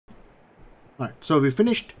All right, so we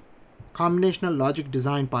finished combinational logic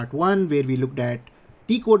design part 1, where we looked at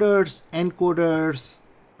decoders, encoders,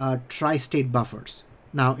 tri-state buffers.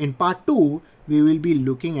 Now in part 2, we will be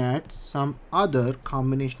looking at some other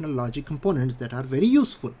combinational logic components that are very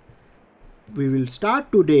useful. We will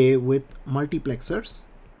start today with multiplexers,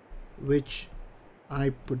 which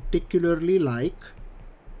I particularly like.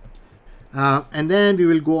 And then we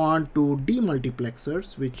will go on to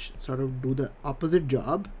demultiplexers, which sort of do the opposite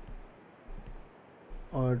job,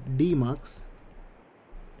 or demux.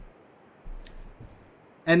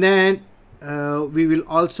 And then we will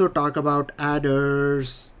also talk about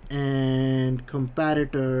adders and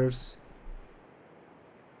comparators,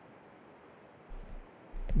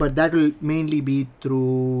 but that will mainly be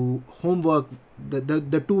through homework,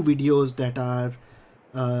 the two videos that are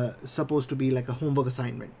supposed to be like a homework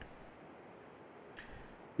assignment.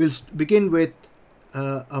 We'll begin with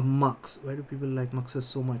a mux. Why do people like muxes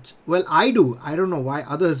so much? Well, I do. I don't know why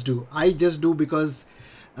others do. I just do because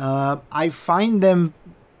I find them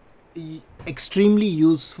extremely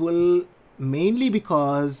useful, mainly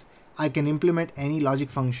because I can implement any logic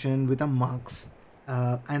function with a mux,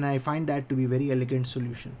 and I find that to be a very elegant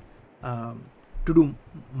solution to do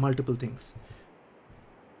multiple things.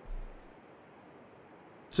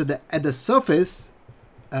 So at the surface,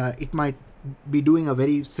 it might be doing a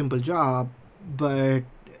very simple job, but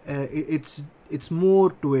it's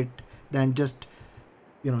more to it than just,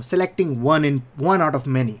 you know, selecting one out of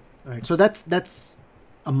many. Right? So that's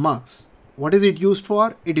a mux. What is it used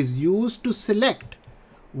for? It is used to select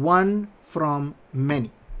one from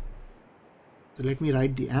many. So let me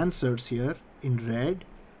write the answers here in red.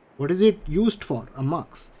 What is it used for? A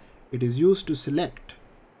mux. It is used to select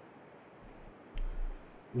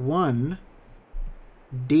one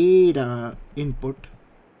data input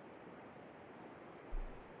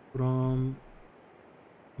from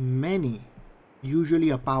many, usually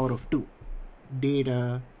a power of 2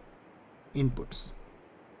 data inputs.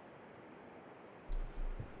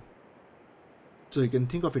 So you can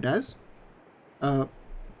think of it as a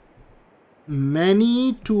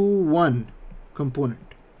many to one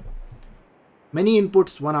component. Many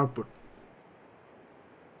inputs, one output.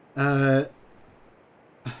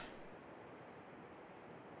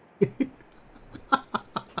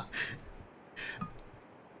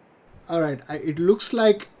 All right, it looks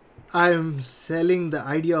like I'm selling the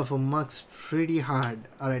idea of a mux pretty hard.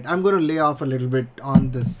 All right, I'm going to lay off a little bit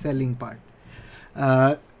on the selling part.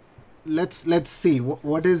 Let's see,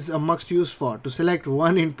 what is a mux used for? To select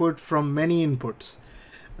one input from many inputs.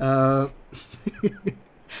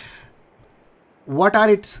 What are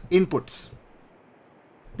its inputs?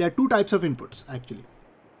 There are two types of inputs actually.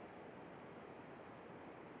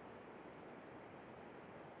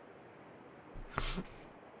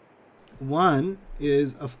 One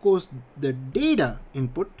is, of course, the data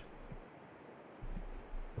input,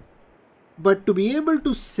 but to be able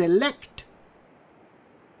to select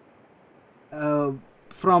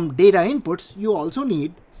from data inputs, you also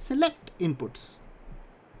need select inputs.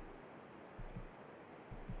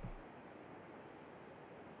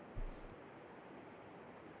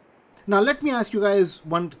 Now let me ask you guys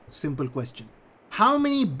one simple question. How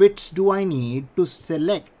many bits do I need to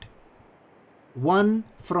select one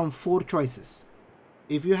from 4 choices?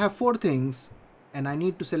 If you have 4 things and I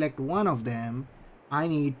need to select one of them, I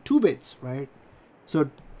need 2 bits, right? So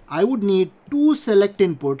I would need 2 select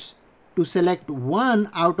inputs to select 1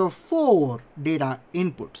 out of 4 data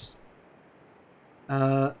inputs.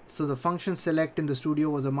 So the function select in the studio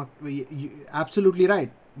was a mux. Absolutely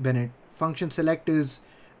right, Bennett. Function select is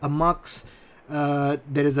a mux.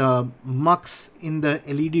 There is a mux in the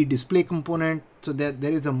LED display component. So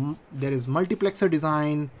there is multiplexer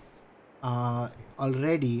design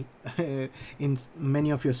already in many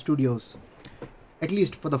of your studios, at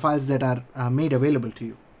least for the files that are made available to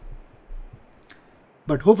you.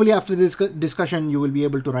 But hopefully after this discussion, you will be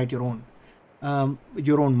able to write your own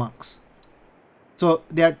mux. So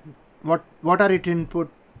there, what are its input?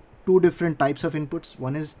 2 different types of inputs.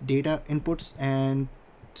 One is data inputs and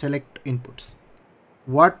select inputs.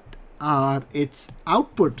 What are its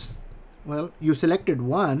outputs? Well, you selected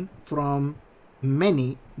one from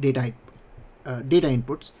many data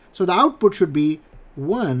inputs. So the output should be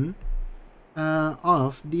one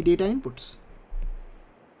of the data inputs.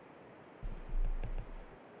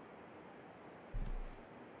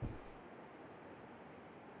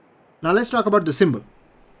 Now let's talk about the symbol.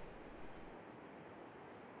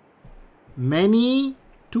 Many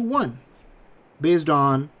to one based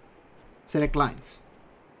on select lines.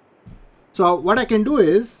 So what I can do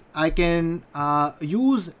is I can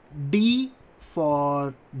use D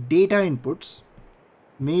for data inputs,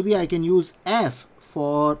 Maybe I can use F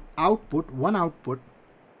for output, one output,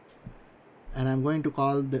 and I'm going to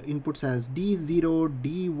call the inputs as D0,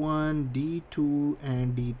 D1, D2,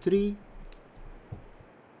 and D3.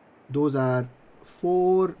 Those are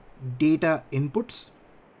 4 data inputs,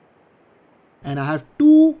 and I have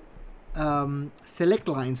 2 select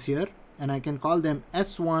lines here, and I can call them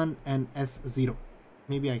S1 and S0.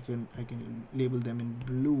 Maybe I can label them in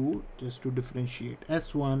blue just to differentiate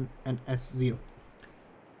S1 and S0.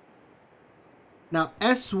 Now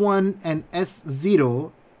S1 and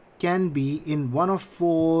S0 can be in one of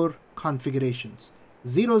 4 configurations: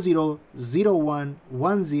 00, 01,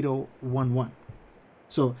 10, 11.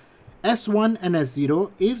 So S1 and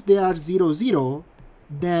S0, if they are 00,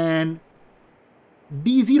 then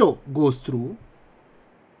D0 goes through.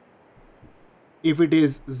 If it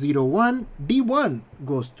is 01, D1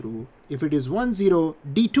 goes through. If it is 10,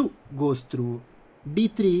 D2 goes through.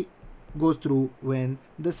 D3 goes through when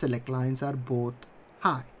the select lines are both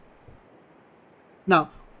high. Now,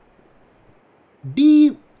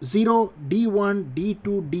 D0, D1,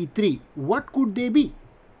 D2, D3, what could they be?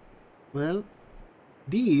 Well,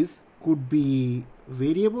 these could be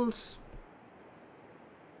variables.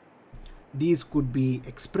 These could be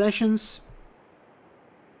expressions.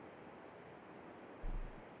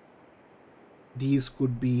 These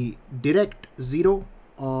could be direct 0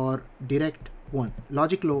 or direct 1,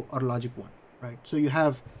 logic low or logic 1, right? So you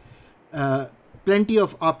have plenty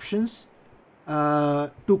of options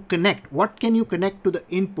to connect. What can you connect to the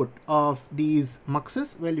input of these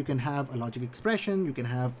muxes? Well, you can have a logic expression, you can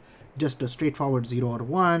have just a straightforward 0 or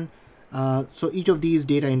 1. So each of these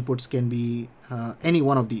data inputs can be any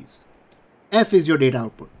one of these. F is your data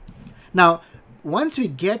output. Now, once we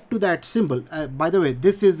get to that symbol, by the way,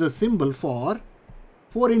 this is a symbol for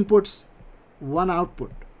 4 inputs, 1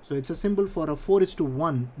 output. So it's a symbol for a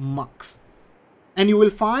 4:1 mux. And you will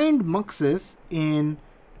find muxes in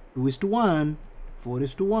 2:1,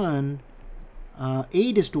 4:1,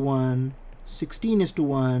 8:1,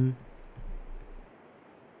 16:1,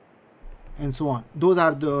 and so on. Those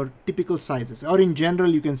are the typical sizes. Or in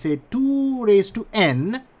general, you can say 2 raised to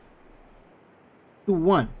n to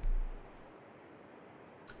 1.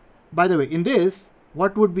 By the way, in this,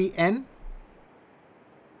 what would be n?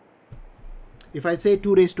 If I say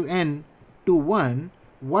 2 raised to n to 1,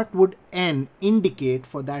 what would n indicate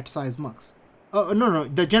for that size mux? No,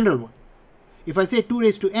 the general one. If I say 2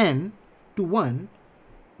 raised to n to 1,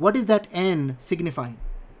 what is that n signifying?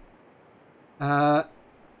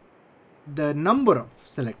 The number of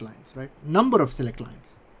select lines, right? Number of select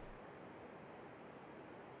lines.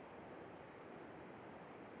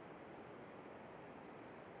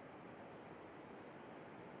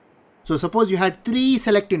 So suppose you had 3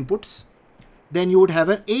 select inputs, then you would have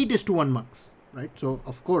an 8:1 mux, right? So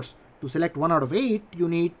of course, to select 1 out of 8, you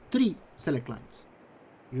need 3 select lines.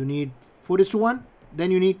 You need 4:1,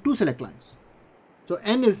 then you need 2 select lines. So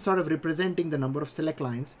n is sort of representing the number of select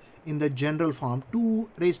lines in the general form 2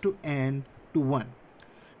 raised to n to 1.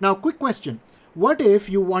 Now, quick question. What if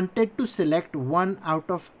you wanted to select 1 out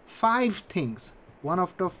of 5 things, 1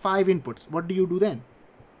 out of 5 inputs? What do you do then?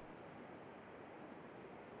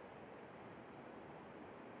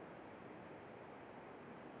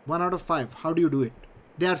 One out of 5. How do you do it?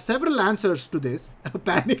 There are several answers to this.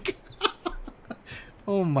 Panic.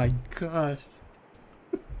 Oh my gosh.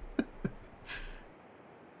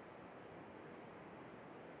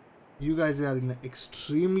 You guys are in an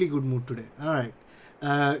extremely good mood today. All right.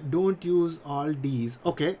 Don't use all these.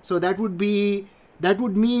 Okay. So that would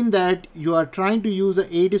mean that you are trying to use a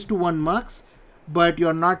 8:1 mux, but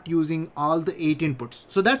you're not using all the 8 inputs.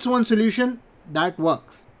 So that's one solution that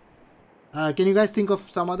works. Can you guys think of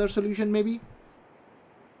some other solution maybe?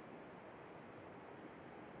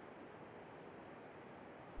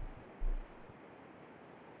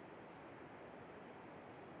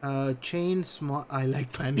 Chain small. I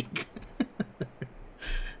like panic.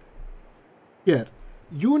 Here,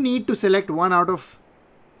 you need to select 1 out of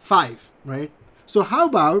 5, right? So how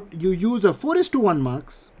about you use a 4:1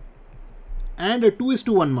 mux and a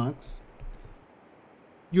 2:1 mux?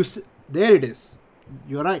 There it is.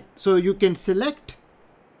 You're right. So you can select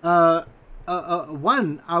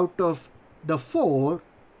 1 out of the 4,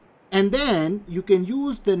 and then you can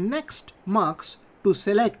use the next mux to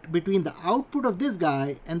select between the output of this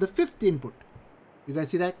guy and the 5th input. You guys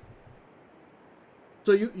see that?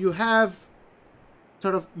 So you have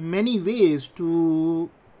sort of many ways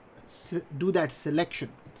to do that selection,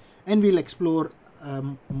 and we'll explore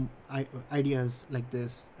ideas like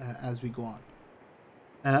this as we go on.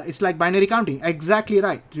 It's like binary counting. Exactly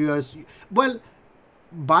right. Well,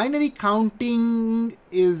 binary counting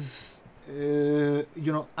is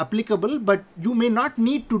applicable, but you may not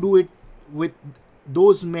need to do it with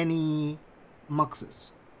those many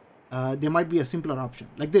muxes. There might be a simpler option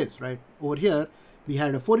like this, right? Over here we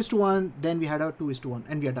had a 4:1, then we had a 2:1,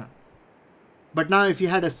 and we are done. But now if you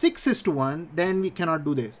had a 6:1, then we cannot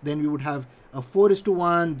do this. Then we would have a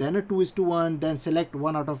 4:1, then a 2:1, then select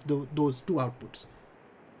one out of those two outputs.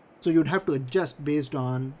 So you'd have to adjust based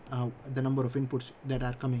on the number of inputs that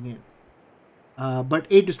are coming in. But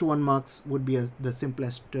 8:1 mux would be the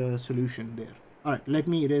simplest solution there. All right, let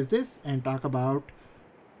me erase this and talk about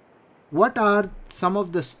what are some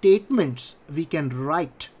of the statements we can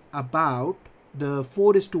write about the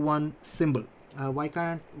 4:1 symbol. Why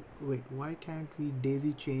can't we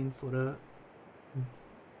daisy chain for a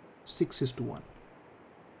 6:1?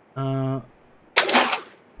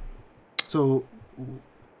 So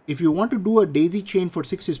if you want to do a daisy chain for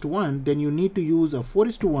 6:1, then you need to use a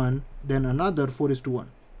 4:1, then another 4:1.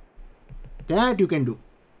 That you can do,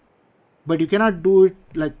 but you cannot do it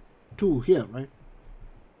like 2 here, right?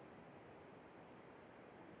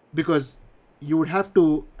 Because you would have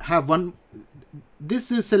to have one.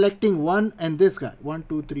 This is selecting one and this guy, 1,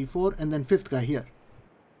 2, 3, 4, and then 5th guy here.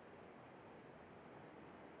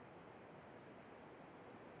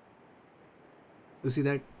 You see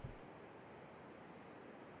that?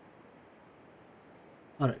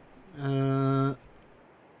 All right.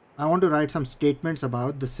 I want to write some statements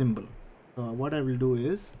about the symbol. So what I will do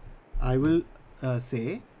is I will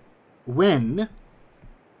say when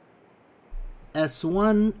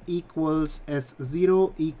S1 equals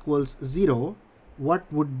S0 equals 0, what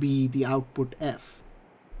would be the output F?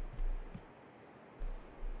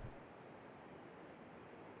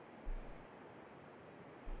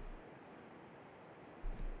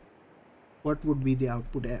 What would be the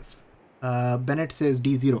output F? Bennett says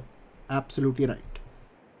D0. Absolutely right.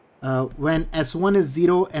 When S1 is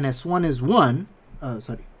 0 and S1 is 1,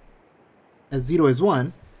 S0 is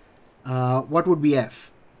 1, what would be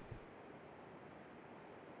F?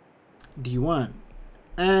 D1.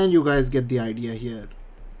 And you guys get the idea here.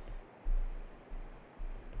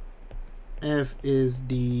 F is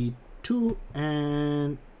D2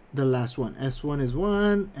 and the last one. S1 is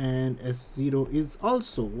 1 and S0 is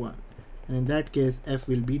also 1. And in that case, F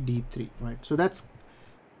will be D3, right? So that's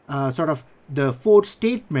sort of the 4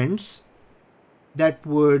 statements that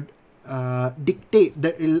would dictate,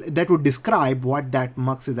 that would describe what that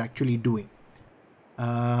mux is actually doing.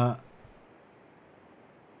 A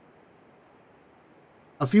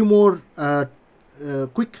few more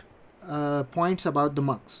quick points about the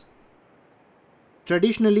mux.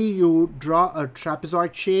 Traditionally, you draw a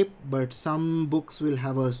trapezoid shape, but some books will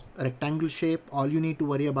have a rectangle shape. All you need to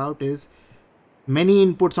worry about is many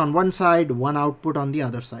inputs on one side, one output on the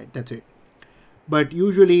other side. That's it. But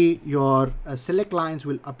usually your select lines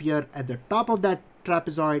will appear at the top of that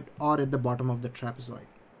trapezoid or at the bottom of the trapezoid.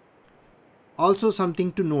 Also,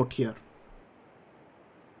 something to note here.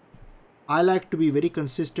 I like to be very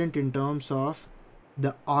consistent in terms of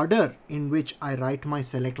the order in which I write my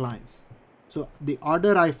select lines. So the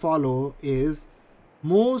order I follow is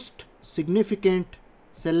most significant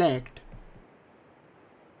select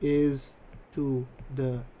is to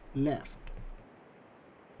the left.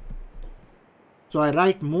 So I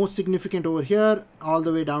write most significant over here all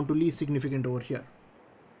the way down to least significant over here.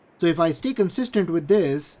 So if I stay consistent with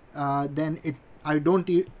this, then I don't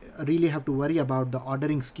really have to worry about the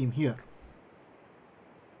ordering scheme here.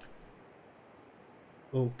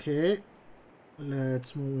 Okay,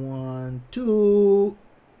 let's move on to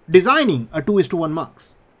designing a 2:1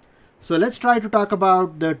 mux. So let's try to talk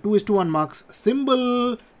about the 2:1 mux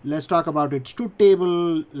symbol. Let's talk about its truth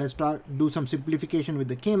table. Let's do some simplification with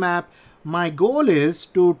the K-map. My goal is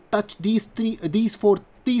to touch these three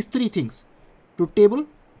things: truth table,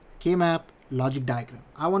 K-map, logic diagram.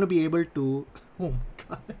 I want to be able to, oh my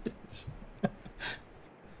gosh.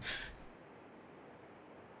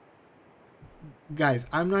 Guys,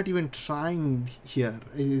 I'm not even trying here.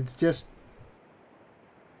 It's just,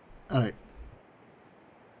 all right.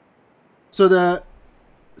 So the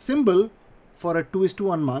symbol for a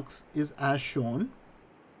 2:1 mux is as shown.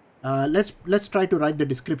 Let's try to write the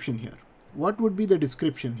description here. What would be the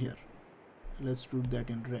description here? Let's do that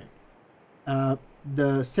in red.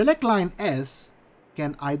 The select line S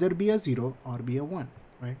can either be a 0 or be a 1,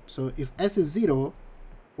 right? So if S is 0,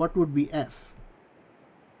 what would be F?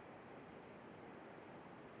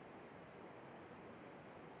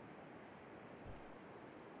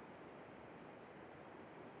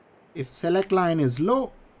 If select line is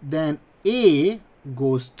low, then A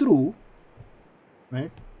goes through,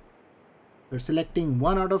 right? You're selecting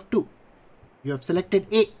 1 out of 2. You have selected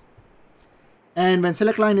A. And when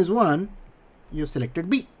select line is 1, you've selected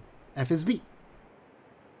B. F is B.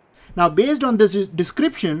 Now based on this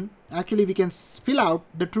description, actually we can fill out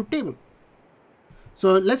the truth table.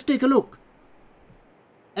 So let's take a look.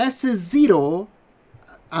 S is 0.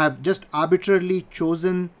 I've just arbitrarily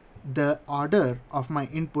chosen the order of my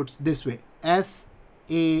inputs this way. S,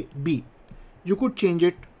 A, B. You could change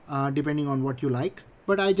it depending on what you like,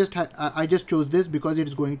 but I just chose this because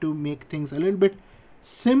it's going to make things a little bit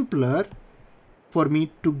simpler for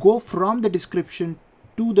me to go from the description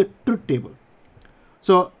to the truth table.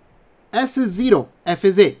 So S is 0, F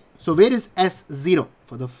is A. So where is S 0?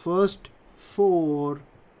 For the first 4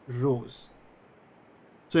 rows.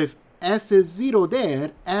 So if S is 0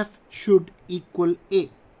 there, F should equal A.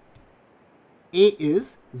 A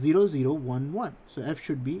is 0, 0, 1, 1. So F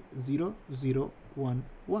should be 0, 0, 1,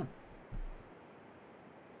 1.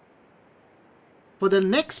 For the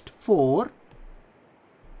next 4,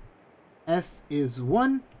 S is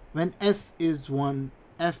 1. When S is 1,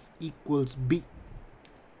 F equals B.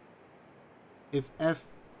 If F,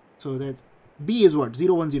 so that B is what?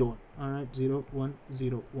 0, 1, 0, 1. All right, 0, 1,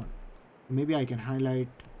 0, 1. Maybe I can highlight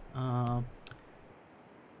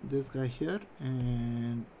this guy here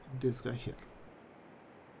and this guy here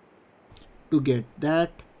to get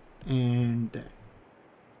that and that.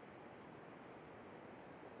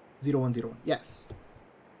 0, 1, 0, 1. Yes.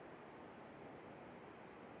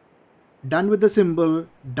 Done with the symbol,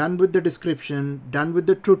 done with the description, done with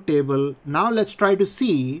the truth table. Now let's try to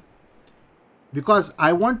see, because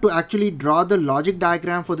I want to actually draw the logic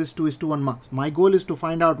diagram for this 2:1 mux. My goal is to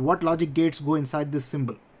find out what logic gates go inside this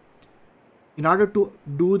symbol. In order to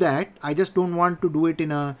do that, I just don't want to do it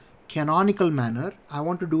in a canonical manner. I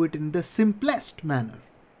want to do it in the simplest manner.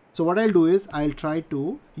 So what I'll do is I'll try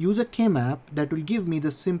to use a K-map that will give me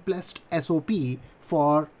the simplest SOP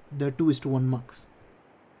for the 2:1 mux.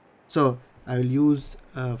 So I will use,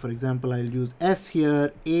 for example, I'll use S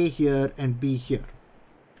here, A here, and B here.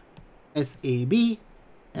 SAB,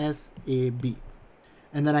 SAB.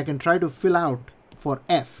 And then I can try to fill out for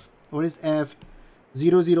F. What is F?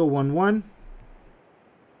 0, 0, 1, 1,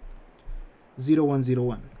 0, 1, 0,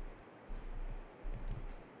 1.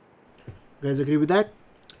 You guys agree with that?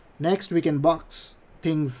 Next, we can box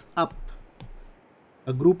things up.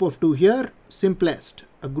 A group of 2 here, simplest.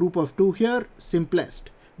 A group of 2 here, simplest.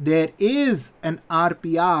 There is an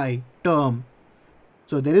RPI term.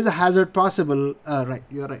 So there is a hazard possible, right,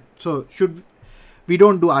 you're right. So we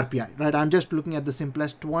don't do RPI, right? I'm just looking at the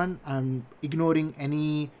simplest one. I'm ignoring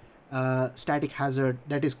any static hazard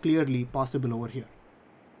that is clearly possible over here.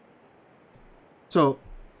 So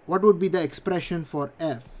what would be the expression for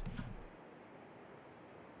F?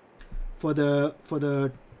 For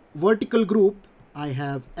the vertical group, I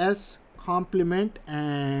have S complement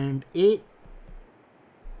and A,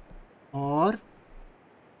 or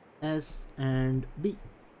S and B.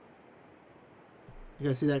 You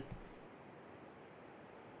guys see that?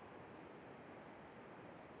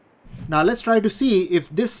 Now let's try to see if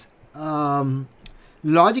this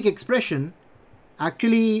logic expression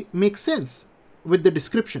actually makes sense with the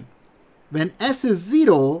description. When S is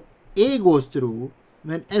 0, A goes through.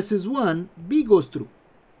 When S is 1, B goes through,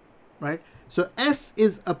 right? So S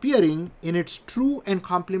is appearing in its true and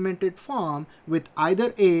complemented form with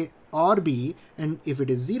either A or B, and if it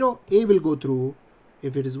is 0, A will go through.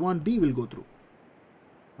 If it is 1, B will go through,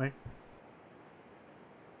 right?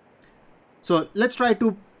 So let's try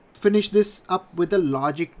to finish this up with a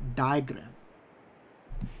logic diagram.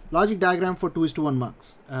 Logic diagram for 2:1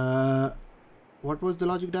 mux. What was the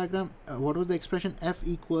logic diagram? What was the expression? F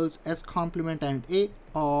equals S complement and A,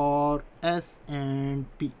 or S and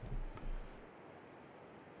B.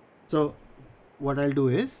 So what I'll do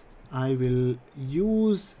is I will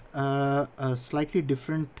use a slightly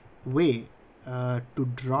different way to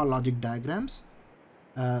draw logic diagrams.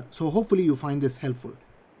 So hopefully you find this helpful.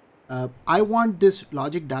 I want this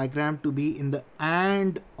logic diagram to be in the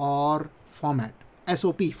AND OR format,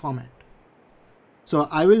 SOP format. So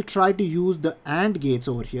I will try to use the AND gates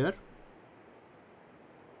over here.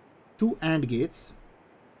 2 AND gates.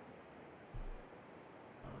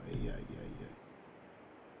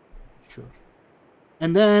 Sure.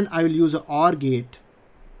 And then I will use an OR gate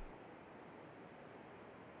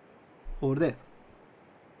over there.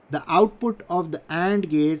 The output of the AND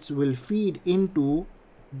gates will feed into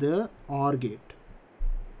the OR gate,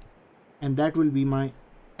 and that will be my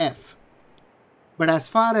F. But as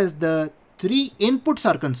far as the 3 inputs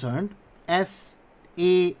are concerned, S,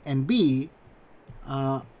 A, and B,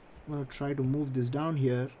 I'm going to try to move this down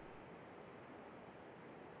here.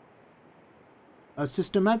 A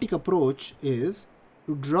systematic approach is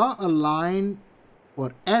to draw a line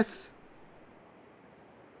for S,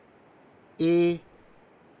 A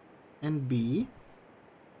and B,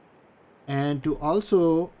 and to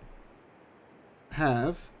also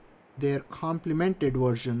have their complemented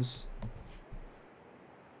versions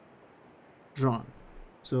drawn.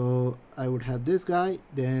 So I would have this guy,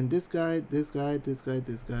 then this guy, this guy, this guy,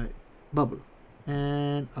 this guy, bubble,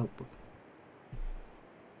 and output.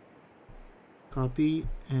 Copy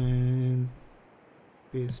and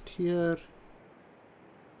paste here,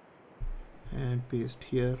 and paste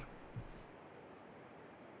here.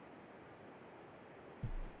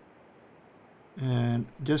 And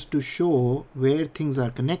just to show where things are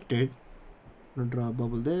connected, I'm gonna draw a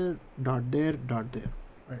bubble there, dot there, dot there.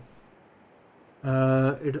 Right.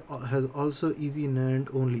 It has also easy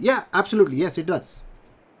NAND only. Yeah, absolutely. Yes, it does.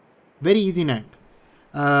 Very easy NAND.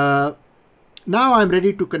 Now I'm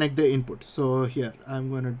ready to connect the inputs. So here I'm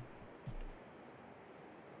gonna.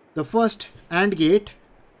 The first AND gate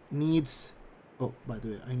needs. Oh, by the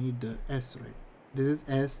way, I need the S, right? This is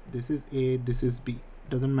S. This is A. This is B.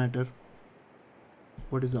 Doesn't matter.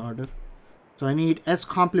 What is the order? So I need S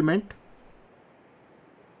complement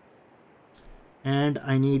and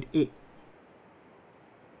I need A.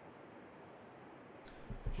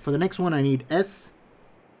 For the next one I need S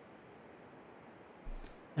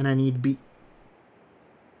and I need B.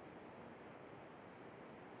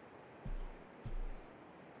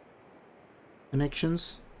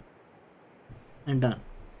 Connections and done.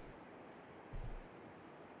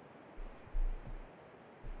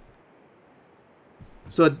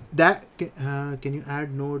 So that can you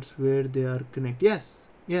add nodes where they are connected? Yes.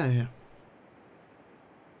 Yeah.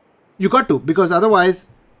 You got to, because otherwise,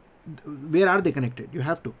 where are they connected? You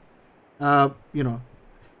have to.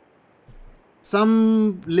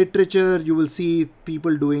 Some literature you will see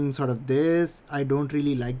people doing sort of this. I don't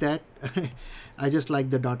really like that. I just like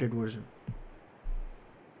the dotted version.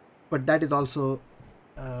 But that is also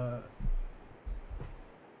that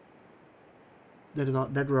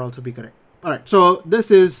would also be correct. All right, so this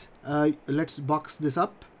is, let's box this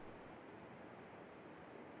up.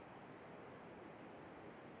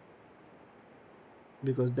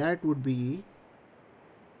 Because that would be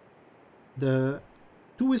the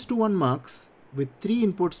 2:1 mux with 3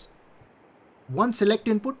 inputs, 1 select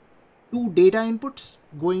input, 2 data inputs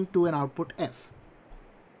going to an output F.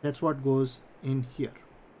 That's what goes in here.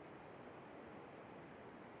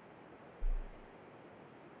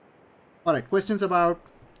 All right, questions about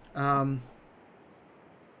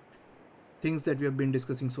things that we have been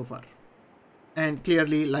discussing so far. And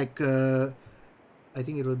clearly, like I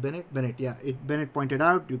think it was Bennett, yeah, Bennett pointed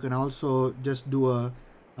out, you can also just do a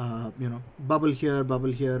bubble here,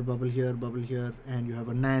 bubble here, bubble here, bubble here, and you have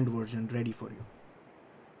a NAND version ready for you.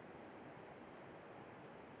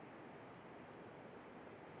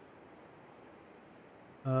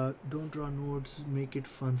 Don't draw nodes, make it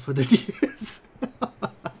fun for the DS.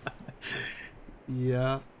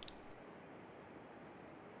 Yeah.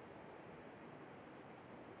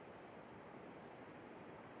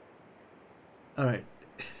 All right.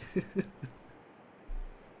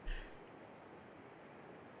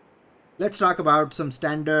 Let's talk about some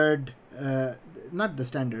standard, not the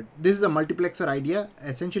standard. This is a multiplexer idea,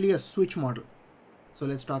 essentially a switch model. So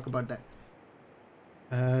let's talk about that.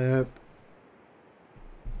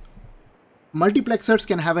 Multiplexers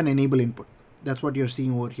can have an enable input. That's what you're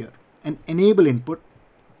seeing over here. An enable input,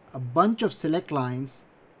 a bunch of select lines,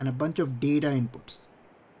 and a bunch of data inputs,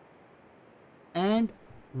 and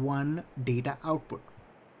 1 data output.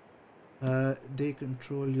 They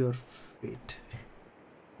control your fate.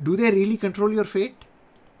 Do they really control your fate?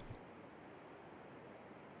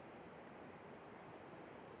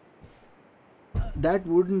 That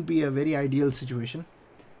wouldn't be a very ideal situation.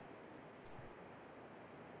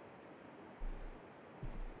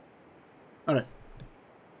 All right.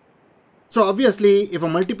 So obviously, if a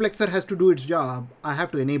multiplexer has to do its job, I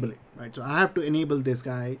have to enable it, right? So I have to enable this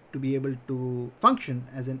guy to be able to function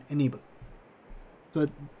as an enable. So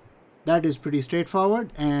that is pretty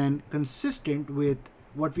straightforward and consistent with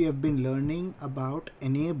what we have been learning about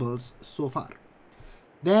enables so far.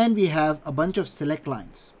 Then we have a bunch of select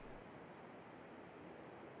lines.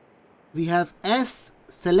 We have S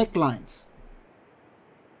select lines.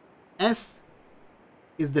 S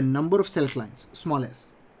is the number of select lines, small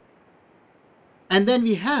s. And then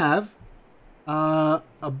we have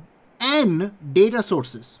n data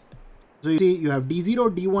sources. So you see, you have D0,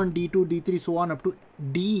 D1, D2, D3, so on up to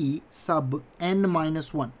D sub n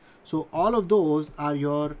minus 1. So all of those are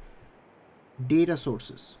your data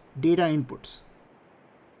sources, data inputs.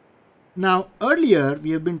 Now earlier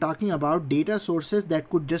we have been talking about data sources that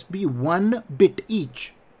could just be 1 bit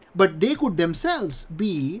each, but they could themselves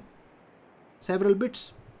be several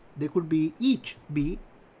bits. they could be each be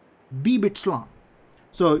b bits long.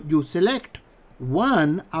 So you select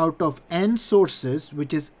one out of n sources,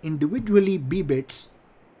 which is individually b bits,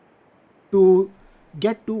 to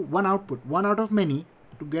get to one output, one out of many,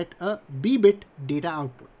 to get a b bit data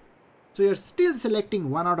output. So you're still selecting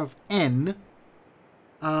one out of n,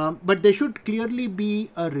 but there should clearly be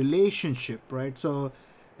a relationship, right? So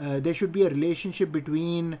there should be a relationship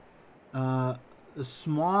between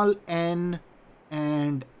small n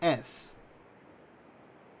and s.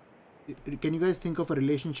 Can you guys think of a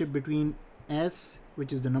relationship between s,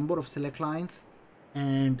 which is the number of select lines,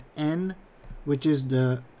 and n, which is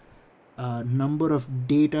the number of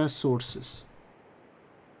data sources?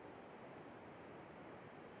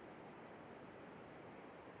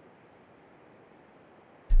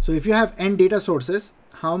 So if you have n data sources,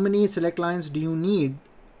 how many select lines do you need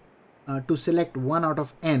to select one out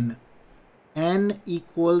of n? N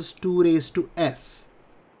equals 2 raised to s.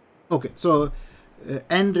 Okay, so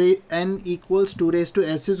n equals 2 raised to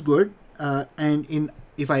s is good. And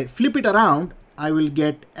if I flip it around, I will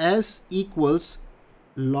get s equals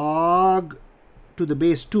log to the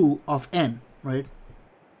base 2 of n, right?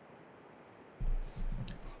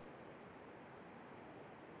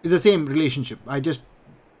 It's the same relationship. I just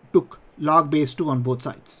took log base 2 on both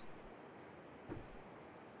sides.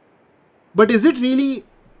 But is it really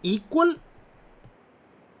equal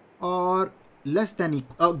or less than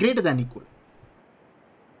equal, greater than equal?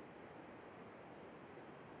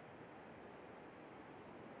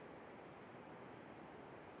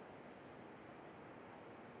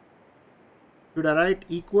 Should I write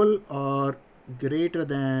equal or greater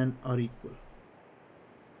than or equal?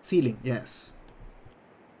 Ceiling, yes.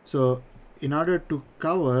 So in order to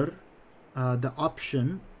cover the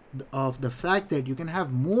option of the fact that you can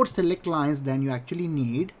have more select lines than you actually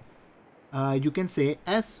need, you can say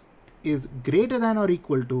s is greater than or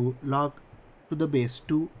equal to log to the base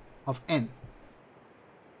 2 of n.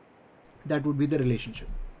 That would be the relationship.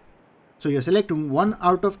 So you're selecting 1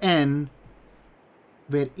 out of n,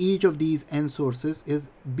 where each of these n sources is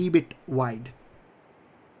b bit wide.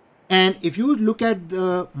 And if you look at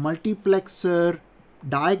the multiplexer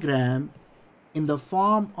diagram in the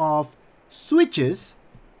form of switches,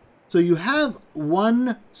 so you have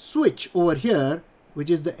one switch over here, which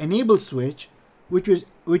is the enable switch, which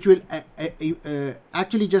will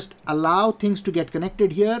actually just allow things to get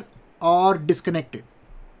connected here or disconnected,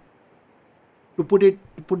 to put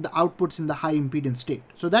the outputs in the high impedance state.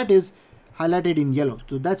 So that is highlighted in yellow.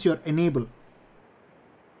 So that's your enable,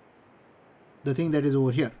 the thing that is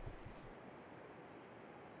over here.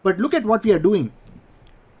 But look at what we are doing.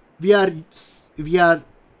 We are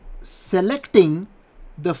selecting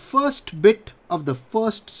the first bit of the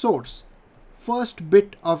first source, first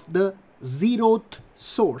bit of the 0th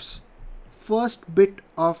source, first bit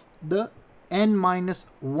of the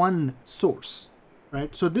n-1 source,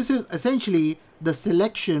 right? So this is essentially the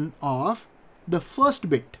selection of the first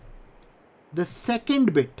bit, the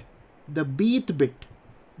second bit, the bth bit,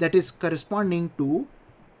 that is corresponding to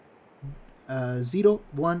 0,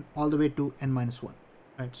 1 all the way to n-1,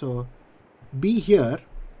 right? So b here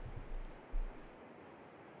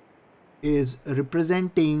is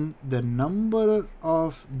representing the number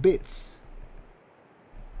of bits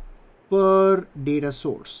per data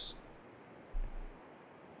source,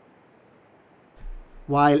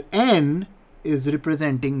 while n is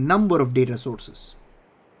representing number of data sources.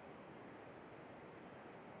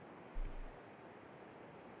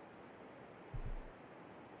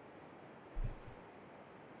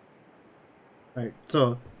 Right.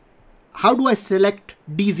 So how do I select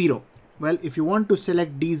D0? Well, if you want to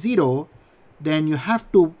select D0, then you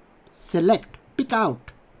have to pick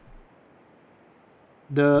out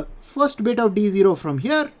the first bit of D0 from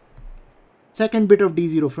here, second bit of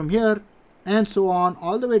D0 from here, and so on,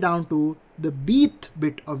 all the way down to the bth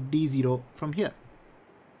bit of D0 from here.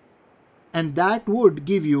 And that would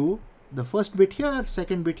give you the first bit here,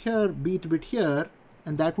 second bit here, bth bit here,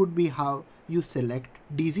 and that would be how you select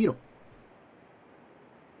D0.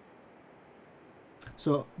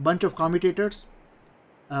 So bunch of commutators.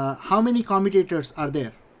 How many commutators are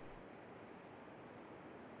there?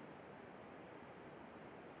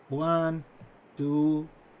 1, 2,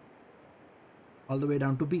 all the way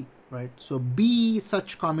down to B, right? So B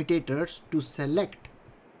such commutators to select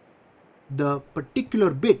the particular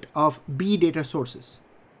bit of B data sources.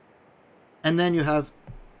 And then you have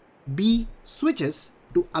B switches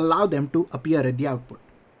to allow them to appear at the output.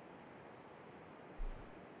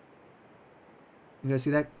 You guys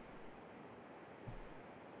see that?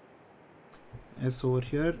 S over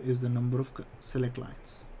here is the number of select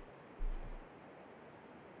lines.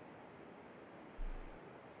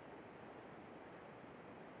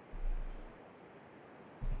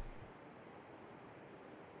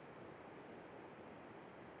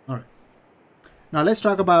 All right. Now let's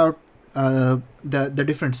talk about the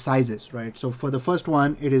different sizes, right? So for the first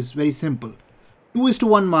one, it is very simple.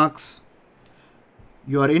 2:1 mux.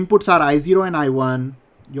 Your inputs are I0 and I1.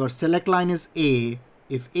 Your select line is A.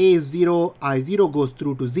 If A is 0, I0 goes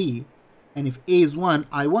through to Z. And if A is 1,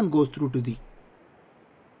 I1 goes through to Z.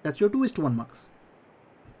 That's your 2:1 mux.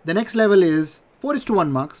 The next level is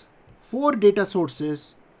 4:1 mux. 4 data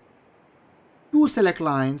sources, 2 select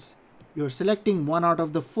lines. You're selecting one out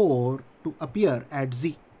of the 4 to appear at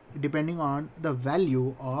Z, depending on the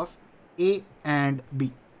value of A and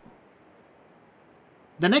B.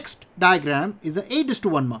 The next diagram is a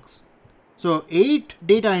 8:1 mux. So 8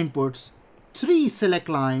 data inputs, 3 select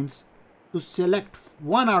lines to select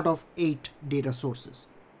one out of 8 data sources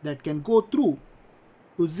that can go through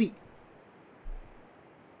to Z.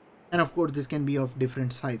 And of course, this can be of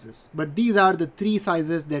different sizes. But these are the 3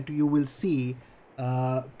 sizes that you will see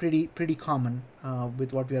pretty common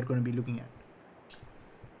with what we are going to be looking at.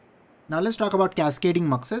 Now let's talk about cascading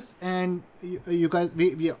muxes, and you guys,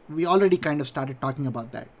 we already kind of started talking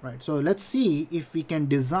about that, right? So let's see if we can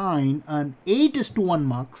design an 8:1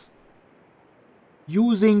 mux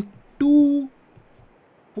using 2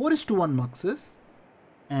 4:1 muxes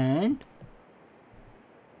and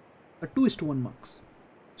a 2:1 mux.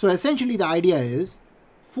 So essentially the idea is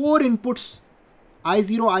 4 inputs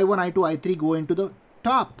I0, I1, I2, I3 go into the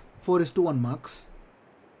top 4:1 mux,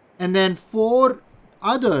 and then 4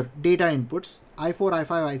 other data inputs I4,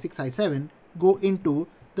 I5, I6, I7 go into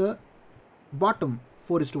the bottom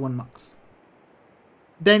 4:1 mux.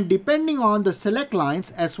 Then depending on the select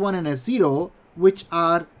lines S1 and S0, which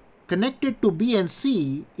are connected to B and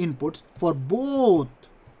C inputs for both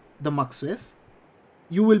the muxes,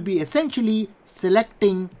 you will be essentially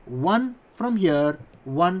selecting one from here,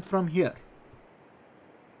 one from here.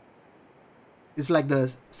 It's like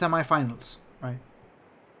the semifinals, right?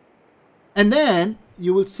 And then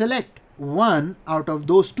you will select one out of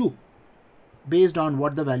those 2 based on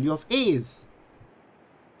what the value of A is.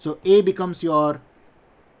 So A becomes your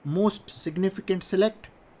most significant select,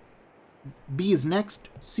 B is next,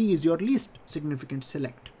 C is your least significant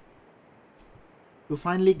select, to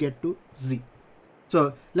finally get to Z.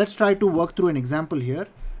 So let's try to work through an example here.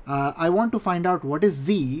 I want to find out what is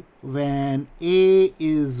Z when A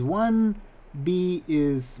is 1, B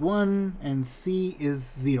is 1, and C is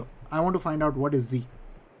 0. I want to find out what is Z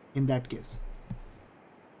in that case.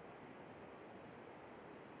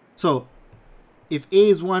 So if A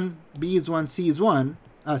is 1, B is 1, C is 1,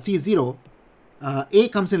 C is 0, A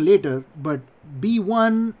comes in later, but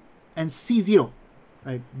B1 and C0,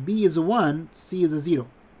 right? B is a 1, C is a 0.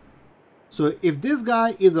 So if this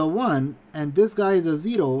guy is a 1 and this guy is a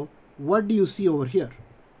 0, what do you see over here?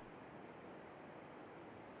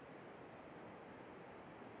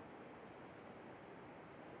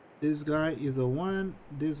 This guy is a 1,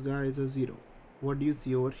 this guy is a 0. What do you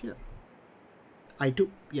see over here? I2,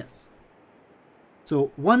 yes.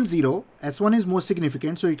 So 1, 0, S1 is most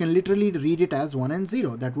significant, so you can literally read it as 1 and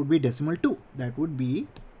 0. That would be decimal 2. That would be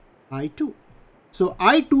I2. So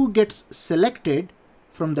I2 gets selected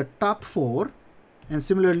from the top 4. And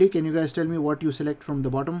similarly, can you guys tell me what you select from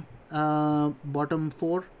the bottom bottom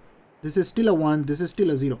 4? This is still a 1, this is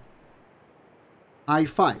still a 0.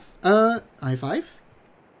 I5. I5?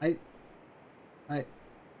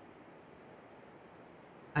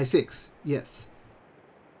 I6, yes.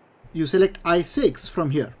 You select I6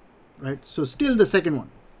 from here, right? So still the second one.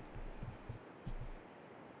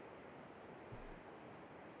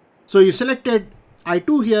 So you selected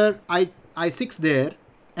I2 here, I6 there,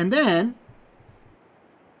 and then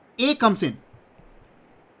A comes in.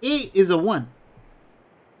 A is a 1.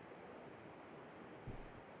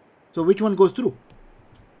 So which one goes through?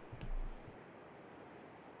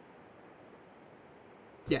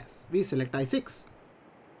 Yes, we select I6.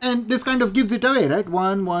 And this kind of gives it away, right?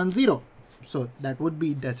 1, 1, 0. So that would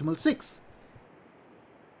be decimal 6.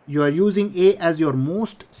 You are using A as your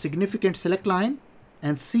most significant select line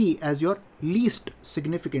and C as your least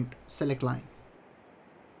significant select line.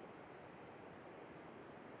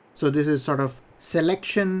 So this is sort of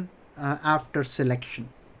selection after selection.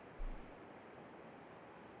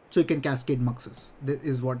 So you can cascade muxes. This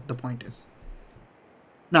is what the point is.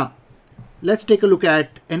 Now, let's take a look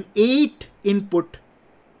at an 8 input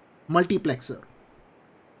multiplexer.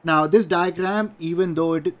 Now this diagram, even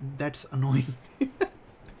though that's annoying.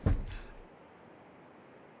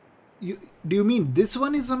 Do you mean this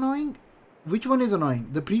one is annoying? Which one is annoying?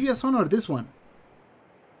 The previous one or this one?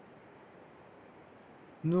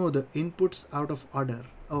 No, the inputs out of order.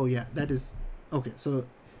 Oh yeah, that is okay. So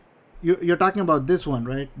you're talking about this one,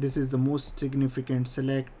 right? This is the most significant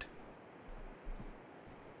select.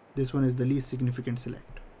 This one is the least significant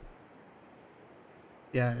select.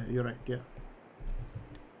 Yeah, you're right. Yeah.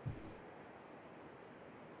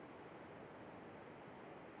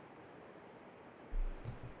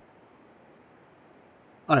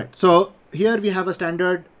 All right. So here we have a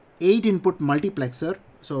standard 8 input multiplexer.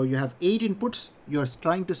 So you have 8 inputs. You're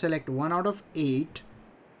trying to select 1 out of 8.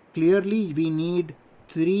 Clearly, we need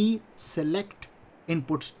 3 select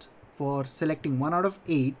inputs for selecting 1 out of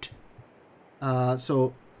 8.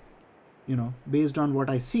 So, you know, based on what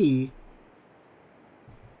I see,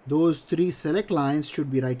 those 3 select lines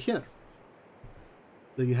should be right here.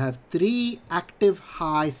 So you have 3 active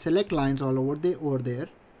high select lines all over there.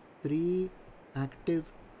 3 active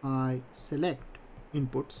high select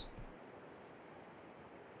inputs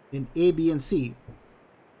in A, B, and C.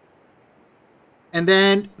 And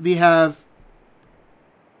then we have,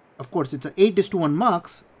 of course, it's a 8:1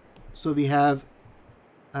 mux. So we have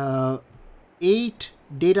 8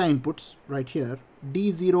 data inputs right here,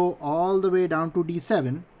 D0 all the way down to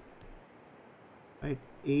D7, right?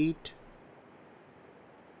 8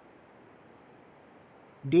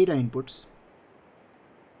 data inputs.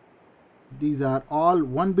 These are all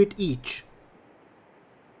 1 bit each.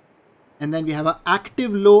 And then we have an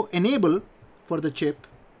active low enable for the chip.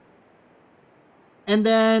 And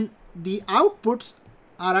then the outputs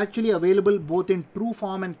are actually available both in true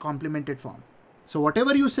form and complemented form. So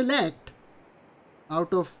whatever you select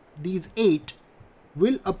out of these 8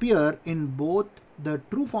 will appear in both the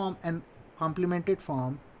true form and complemented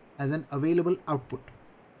form as an available output.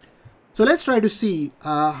 So let's try to see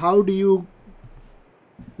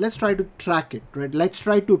let's try to track it, right? Let's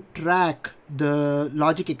try to track the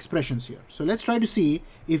logic expressions here. So let's try to see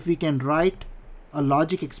if we can write a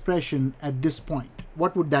logic expression at this point.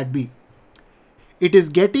 What would that be? It is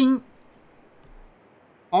getting,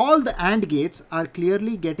 all the AND gates are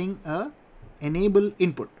clearly getting a enable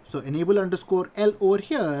input. So enable underscore L over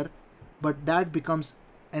here, but that becomes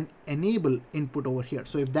an enable input over here.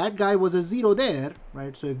 So if that guy was a 0 there,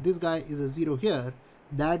 right? So if this guy is a 0 here,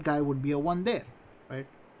 that guy would be a 1 there, right?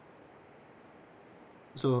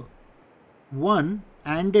 So 1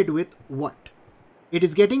 ANDed with what? It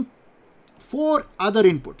is getting 4 other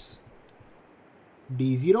inputs,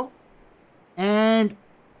 D0 and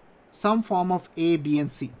some form of A, B,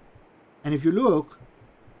 and C. And if you look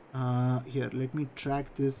here, let me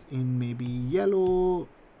track this in maybe yellow,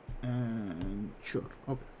 and sure,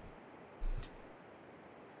 okay.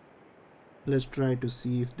 Let's try to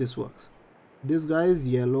see if this works. This guy is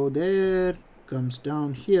yellow there, comes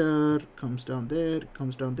down here, comes down there,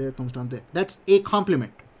 comes down there, comes down there. That's A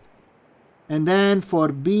complement. And then for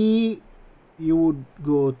B, you would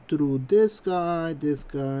go through this guy, this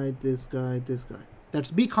guy, this guy, this guy.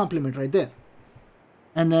 That's B complement right there.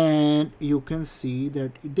 And then you can see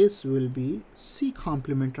that this will be C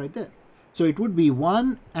complement right there. So it would be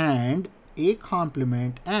 1 and A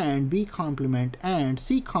complement and B complement and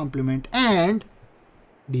C complement and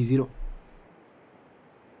D0.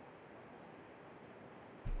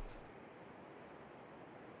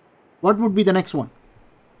 What would be the next one?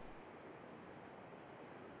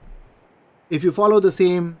 If you follow the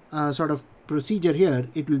same sort of procedure here,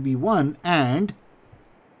 it will be 1 and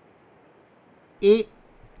A,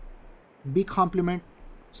 B complement,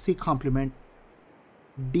 C complement,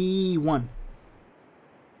 D1.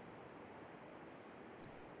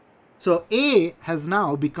 So A has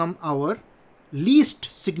now become our least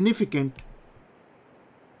significant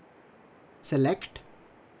select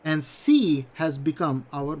and C has become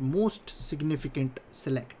our most significant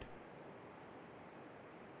select.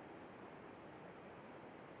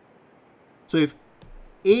 So if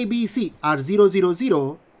A, B, C are 0, 0,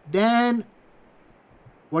 0, then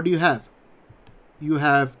what do you have? You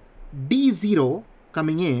have D0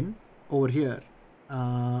 coming in over here.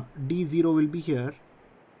 D0 will be here.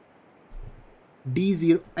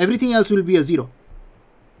 D0, everything else will be a 0.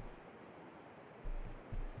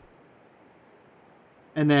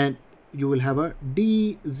 And then you will have a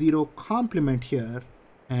D0 complement here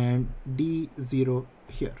and D0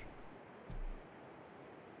 here.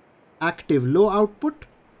 Active low output,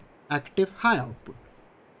 active high output.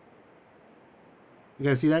 You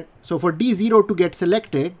guys see that? So for D0 to get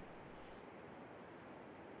selected,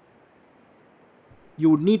 you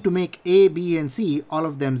would need to make A, B, and C, all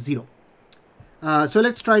of them 0. So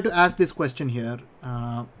let's try to ask this question here.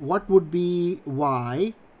 What would be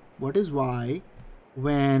Y? What is Y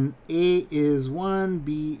when A is 1,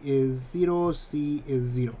 B is 0, C is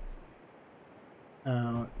 0?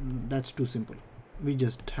 That's too simple. We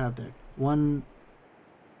just have that 1,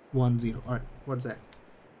 1, 0. All right, what's that?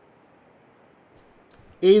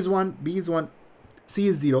 A is 1, B is 1, C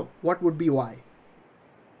is 0. What would be Y?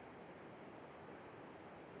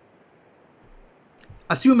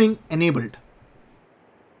 assuming enabled.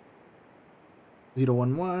 0,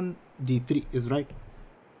 1, 1, D3 is right.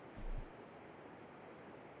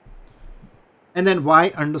 And then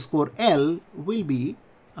Y underscore L will be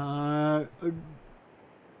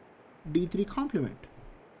D3 complement.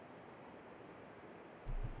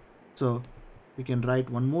 So we can write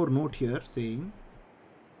one more note here saying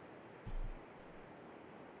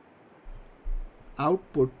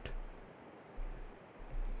output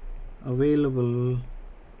available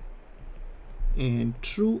in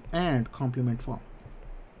true and complement form.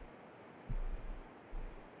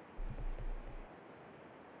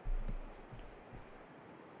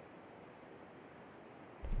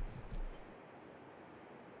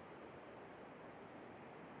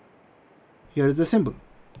 Here is the symbol.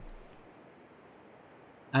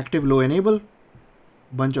 Active low enable,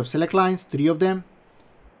 bunch of select lines, 3 of them,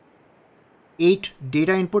 8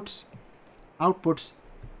 data inputs, outputs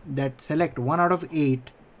that select 1 out of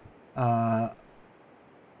 8,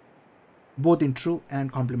 both in true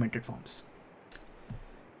and complemented forms.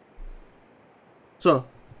 So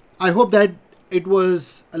I hope that it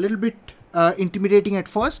was a little bit intimidating at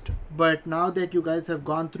first, but now that you guys have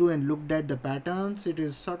gone through and looked at the patterns, it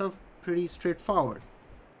is sort of pretty straightforward.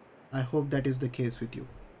 I hope that is the case with you.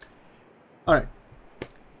 All right.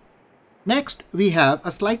 Next, we have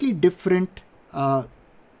a slightly different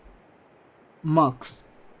mux.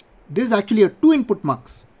 This is actually a 2-input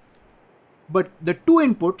mux, but the 2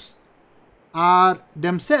 inputs are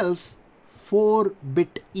themselves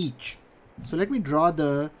 4-bit each. So let me draw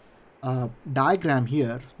the diagram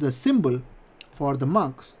here, the symbol for the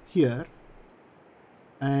mux here,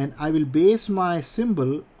 and I will base my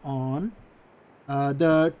symbol on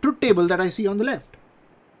the truth table that I see on the left.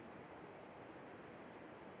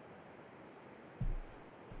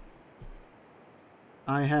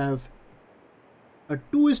 I have a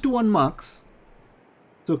 2:1 mux.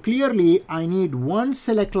 So clearly I need one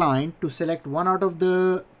select line to select 1 out of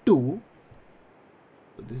the 2.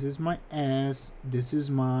 So this is my S, this is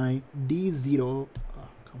my D0,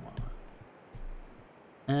 come on,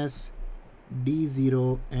 S,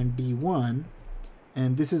 D0 and D1,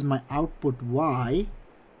 and this is my output Y.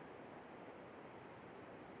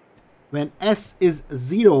 When S is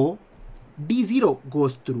 0, D0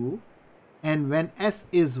 goes through, and when S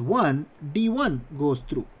is 1, D1 goes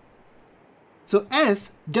through. So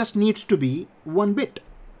S just needs to be 1 bit.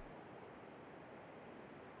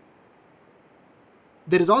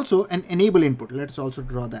 There is also an enable input. Let's also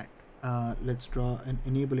draw that. Let's draw an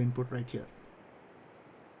enable input right here.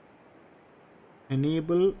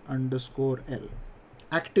 Enable underscore L.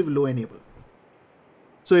 Active low enable.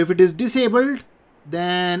 So if it is disabled,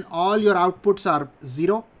 then all your outputs are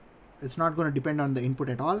 0. It's not going to depend on the input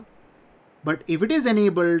at all. But if it is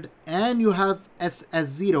enabled and you have S as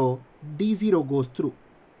 0, D0 goes through.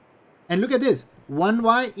 And look at this,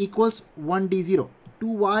 1Y equals 1D0,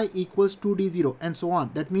 2Y equals 2D0, and so on.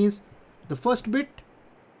 That means the first bit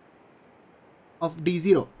of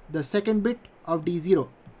D0, the second bit of D0,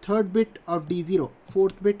 third bit of D0,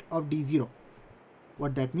 fourth bit of D0.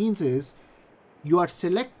 What that means is you are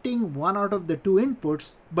selecting 1 out of the 2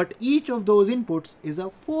 inputs, but each of those inputs is a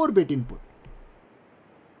 4-bit input.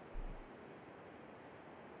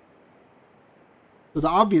 So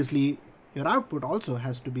obviously your output also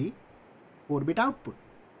has to be 4-bit output.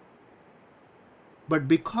 But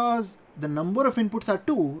because the number of inputs are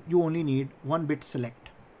 2, you only need 1 bit select.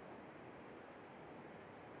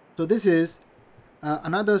 So this is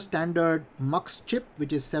another standard mux chip,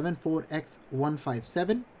 which is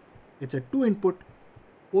 74X157. It's a 2-input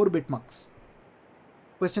 4-bit mux.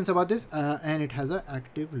 Questions about this? And it has an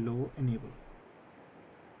active low enable.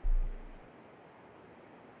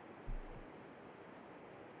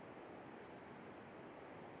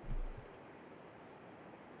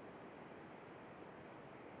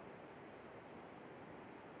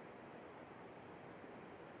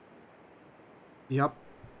 Yep.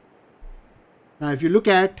 Now, if you look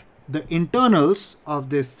at the internals of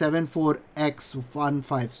this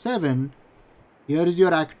 74X157, here is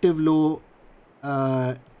your active low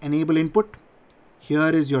enable input. Here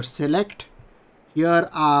is your select. Here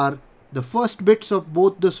are the first bits of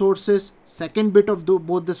both the sources, second bit of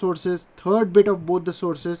both the sources, third bit of both the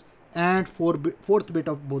sources, and fourth bit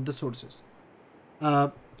of both the sources.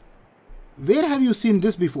 Where have you seen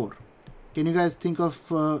this before? Can you guys think of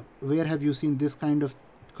where have you seen this kind of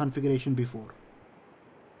configuration before?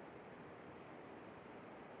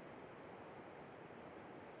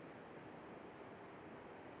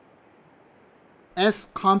 S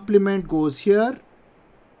complement goes here,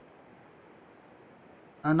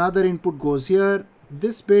 another input goes here,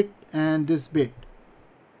 this bit and this bit.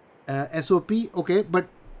 SOP, okay, but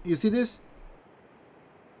you see this?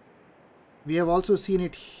 We have also seen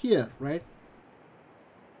it here, right?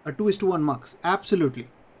 A 2:1 mux, absolutely.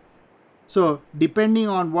 So depending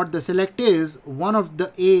on what the select is, one of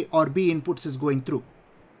the A or B inputs is going through.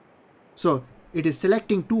 So it is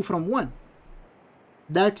selecting 2 from 1.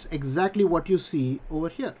 That's exactly what you see over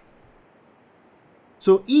here.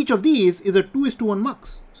 So each of these is a 2:1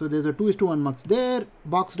 mux. So there's a 2:1 mux there,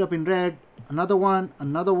 boxed up in red, another one,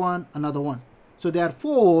 another one, another one. So there are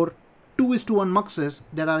 4 2:1 muxes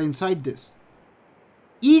that are inside this.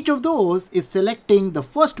 Each of those is selecting the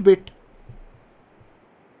first bit,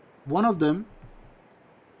 one of them,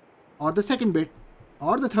 or the second bit,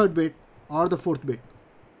 or the third bit, or the fourth bit.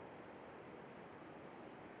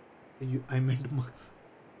 I meant mux.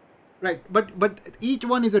 Right, but each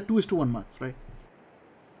one is a 2:1 mux, right?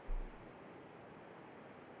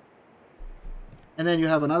 And then you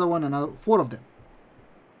have another one, another 4 of them.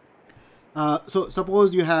 So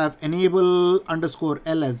suppose you have enable underscore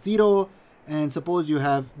L as 0, and suppose you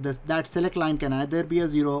have this, that select line can either be a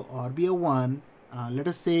 0 or be a 1. Let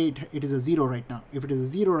us say it is a 0 right now. If it is a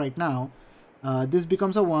 0 right now, this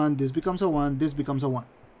becomes a 1, this becomes a 1, this becomes a 1,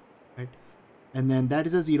 right? And then that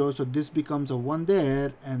is a 0, so this becomes a 1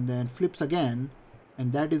 there, and then flips again,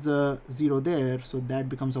 and that is a 0 there, so that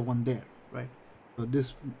becomes a 1 there, right? So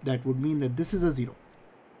that would mean that this is a 0.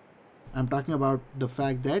 I'm talking about the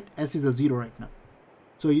fact that S is a 0 right now.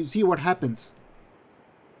 So you see what happens.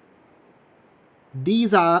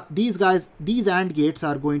 These AND gates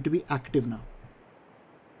are going to be active now.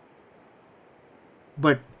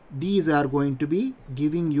 But these are going to be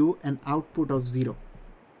giving you an output of 0.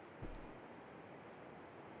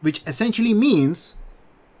 Which essentially means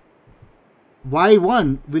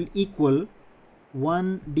Y1 will equal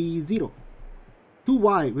 1D0.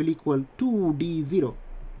 2Y will equal 2D0.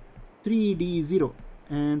 3D0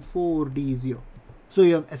 and 4D0. So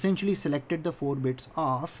you have essentially selected the 4 bits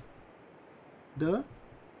of the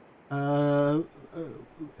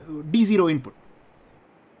D0 input.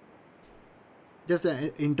 Just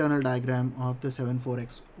the internal diagram of the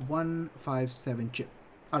 74X157 chip.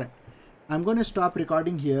 Alright, I'm going to stop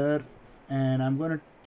recording here and I'm going to